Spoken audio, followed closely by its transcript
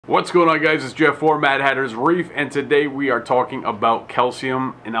What's going on, guys? It's Jeff for Mad Hatter's Reef, and today we are talking about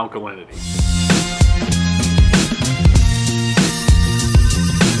calcium and alkalinity.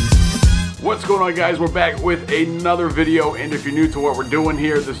 What's going on, guys? We're back with another video, and if you're new to what we're doing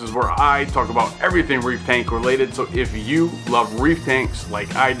here, this is where I talk about everything reef tank related. So if you love reef tanks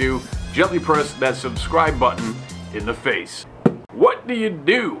like I do, gently press that subscribe button in the face. What do you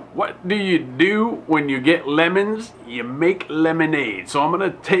do? What do you do when you get lemons? You make lemonade. So I'm going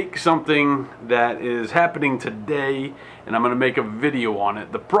to take something that is happening today and I'm going to make a video on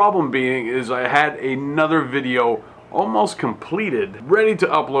it. The problem being is I had another video almost completed, ready to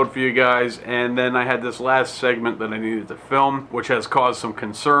upload for you guys, and then I had this last segment that I needed to film, which has caused some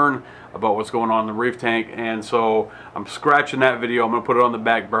concern about what's going on in the reef tank, and so I'm scratching that video. I'm gonna put it on the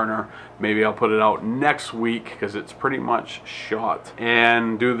back burner. Maybe I'll put it out next week because it's pretty much shot,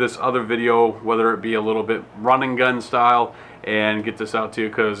 and do this other video, whether it be a little bit run and gun style, and get this out to you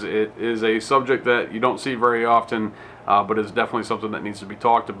because it is a subject that you don't see very often, but it's definitely something that needs to be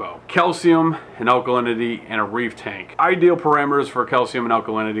talked about. Calcium and alkalinity in a reef tank. Ideal parameters for calcium and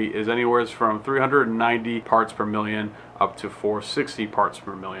alkalinity is anywhere from 390 parts per million up to 460 parts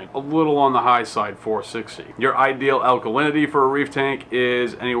per million. A little on the high side, 460. Your ideal alkalinity for a reef tank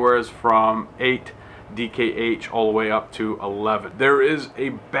is anywhere from 8 DKH all the way up to 11. There is a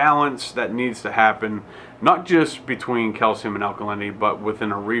balance that needs to happen, not just between calcium and alkalinity, but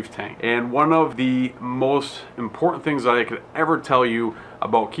within a reef tank. And one of the most important things that I could ever tell you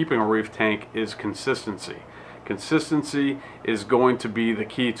about keeping a reef tank is consistency. Consistency is going to be the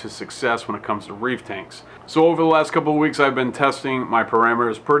key to success when it comes to reef tanks. So over the last couple of weeks, I've been testing my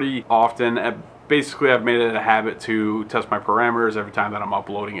parameters pretty often. Basically, I've made it a habit to test my parameters every time that I'm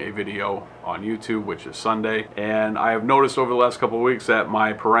uploading a video on YouTube, which is Sunday. And I have noticed over the last couple of weeks that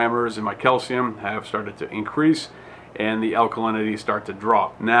my parameters and my calcium have started to increase and the alkalinity start to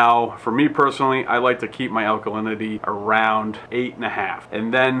drop. Now, for me personally, I like to keep my alkalinity around 8.5.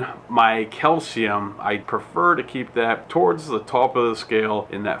 And then my calcium, I prefer to keep that towards the top of the scale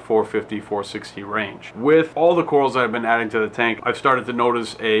in that 450, 460 range. With all the corals I've been adding to the tank, I've started to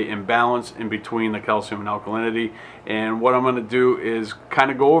notice a imbalance in between the calcium and alkalinity. And what I'm gonna do is kind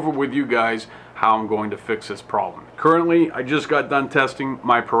of go over with you guys how I'm going to fix this problem. Currently, I just got done testing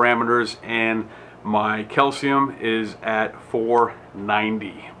my parameters and my calcium is at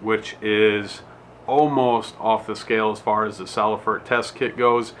 490, which is almost off the scale as far as the Salifert test kit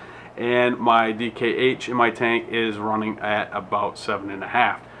goes, and my DKH in my tank is running at about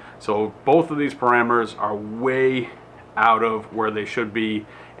 7.5. So both of these parameters are way out of where they should be,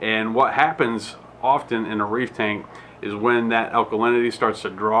 and what happens often in a reef tank is when that alkalinity starts to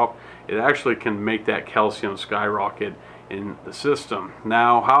drop, it actually can make that calcium skyrocket in the system.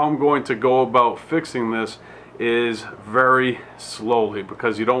 Now, how I'm going to go about fixing this is very slowly,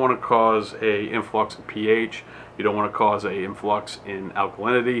 because you don't want to cause a influx in pH, you don't want to cause a influx in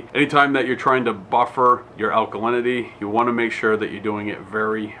alkalinity. Anytime that you're trying to buffer your alkalinity, you want to make sure that you're doing it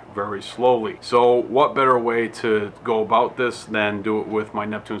very, very slowly. So what better way to go about this than do it with my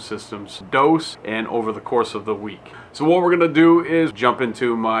Neptune Systems dose and over the course of the week. So what we're going to do is jump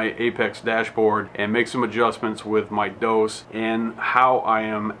into my Apex dashboard and make some adjustments with my dose and how I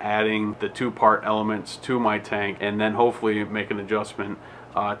am adding the two-part elements to my tank, and then hopefully make an adjustment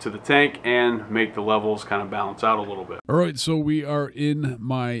to the tank and make the levels kind of balance out a little bit. All right, so we are in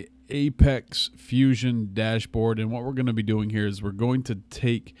my Apex Fusion dashboard, and what we're going to be doing here is we're going to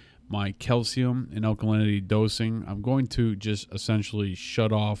take my calcium and alkalinity dosing. I'm going to just essentially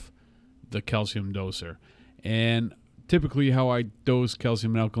shut off the calcium doser. And typically how I dose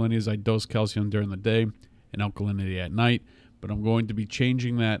calcium and alkalinity is I dose calcium during the day and alkalinity at night, but I'm going to be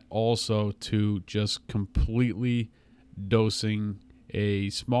changing that also to just completely dosing a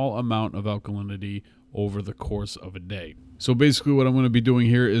small amount of alkalinity over the course of a day. So basically what I'm going to be doing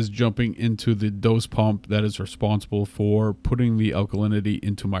here is jumping into the dose pump that is responsible for putting the alkalinity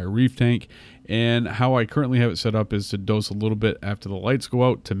into my reef tank. And how I currently have it set up is to dose a little bit after the lights go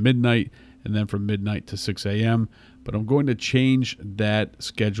out to midnight, and then from midnight to 6 a.m. But I'm going to change that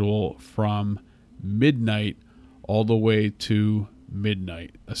schedule from midnight all the way to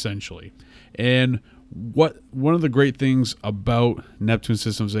midnight, essentially. And one of the great things about Neptune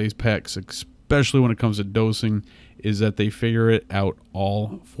Systems Apex, especially when it comes to dosing, is that they figure it out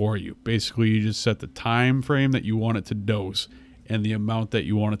all for you. Basically, you just set the time frame that you want it to dose and the amount that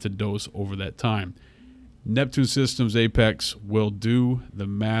you want it to dose over that time. Neptune Systems Apex will do the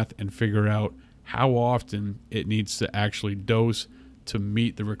math and figure out how often it needs to actually dose to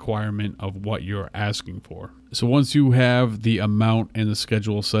meet the requirement of what you're asking for. So once you have the amount and the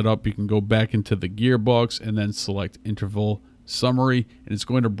schedule set up, you can go back into the gearbox and then select interval summary, and it's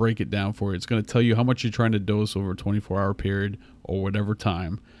going to break it down for you. It's going to tell you how much you're trying to dose over a 24-hour period or whatever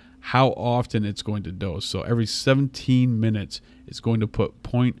time, how often it's going to dose. So every 17 minutes, it's going to put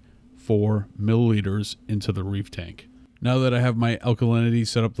 0.4 milliliters into the Reef tank. Now that I have my alkalinity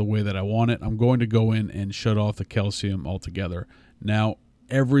set up the way that I want it, I'm going to go in and shut off the calcium altogether. Now,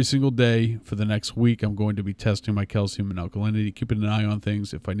 every single day for the next week, I'm going to be testing my calcium and alkalinity, keeping an eye on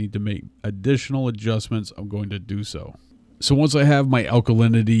things. If I need to make additional adjustments, I'm going to do so. So once I have my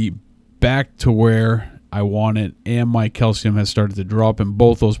alkalinity back to where I want it and my calcium has started to drop and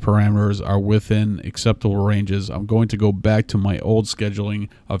both those parameters are within acceptable ranges, I'm going to go back to my old scheduling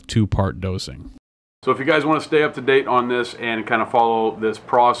of 2-part dosing. So if you guys want to stay up to date on this and kind of follow this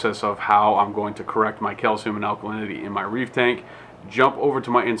process of how I'm going to correct my calcium and alkalinity in my Reef tank, jump over to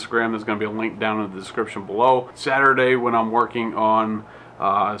my Instagram. There's going to be a link down in the description below. Saturday, when I'm working on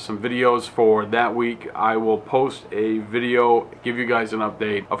some videos for that week, I will post a video, give you guys an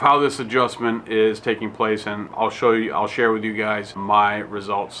update of how this adjustment is taking place, and I'll share with you guys my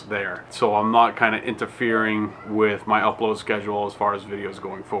results there. So I'm not kind of interfering with my upload schedule as far as videos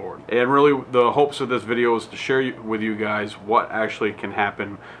going forward. And really the hopes of this video is to share with you guys what actually can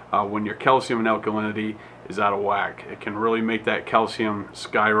happen when your calcium and alkalinity is out of whack. It can really make that calcium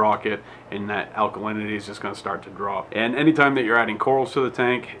skyrocket and that alkalinity is just going to start to drop. And anytime that you're adding corals to the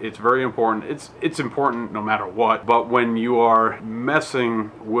tank, it's very important. It's important no matter what, but when you are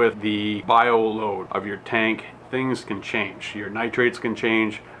messing with the bio load of your tank, things can change. Your nitrates can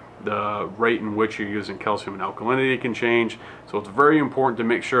change, the rate in which you're using calcium and alkalinity can change. So it's very important to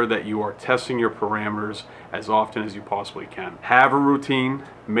make sure that you are testing your parameters as often as you possibly can. Have a routine,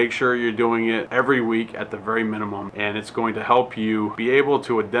 make sure you're doing it every week at the very minimum, and it's going to help you be able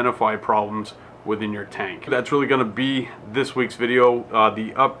to identify problems within your tank. That's really going to be this week's video.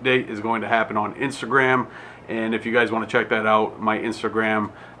 The update is going to happen on Instagram, and if you guys want to check that out, my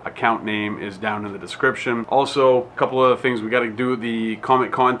Instagram account name is down in the description. Also, a couple other things. We got to do the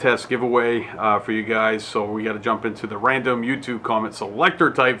comment contest giveaway for you guys, so we got to jump into the random YouTube comment selector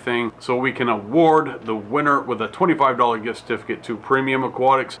type thing so we can award the winner with a $25 gift certificate to Premium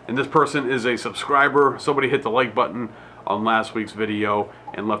Aquatics. And this person is a subscriber. Somebody hit the like button on last week's video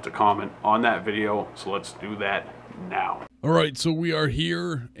and left a comment on that video, so let's do that now. All right, so we are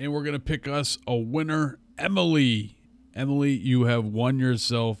here and we're going to pick us a winner. Emily, you have won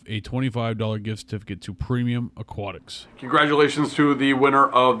yourself a $25 gift certificate to Premium Aquatics. Congratulations to the winner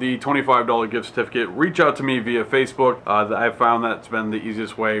of the $25 gift certificate. Reach out to me via Facebook. I found that's been the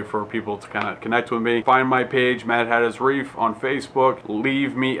easiest way for people to kind of connect with me. Find my page, Mad Hatter's Reef, on Facebook.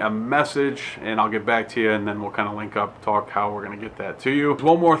 Leave me a message and I'll get back to you, and then we'll kind of link up, talk how we're going to get that to you.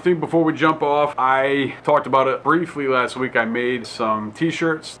 One more thing before we jump off. I talked about it briefly last week. I made some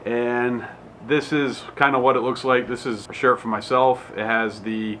t-shirts, and this is kind of what it looks like. This is a shirt for myself. It has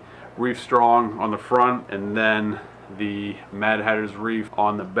the Reef Strong on the front and then the Mad Hatter's Reef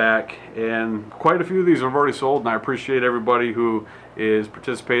on the back. And quite a few of these have already sold, and I appreciate everybody who is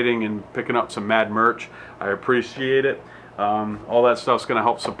participating and picking up some Mad merch. I appreciate it. All that stuff's going to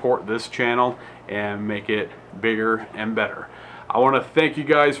help support this channel and make it bigger and better. I want to thank you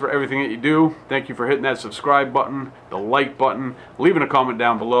guys for everything that you do. Thank you for hitting that subscribe button, the like button, leaving a comment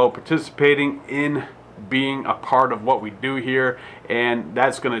down below, participating in being a part of what we do here. And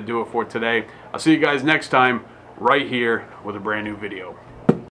that's going to do it for today. I'll see you guys next time right here with a brand new video.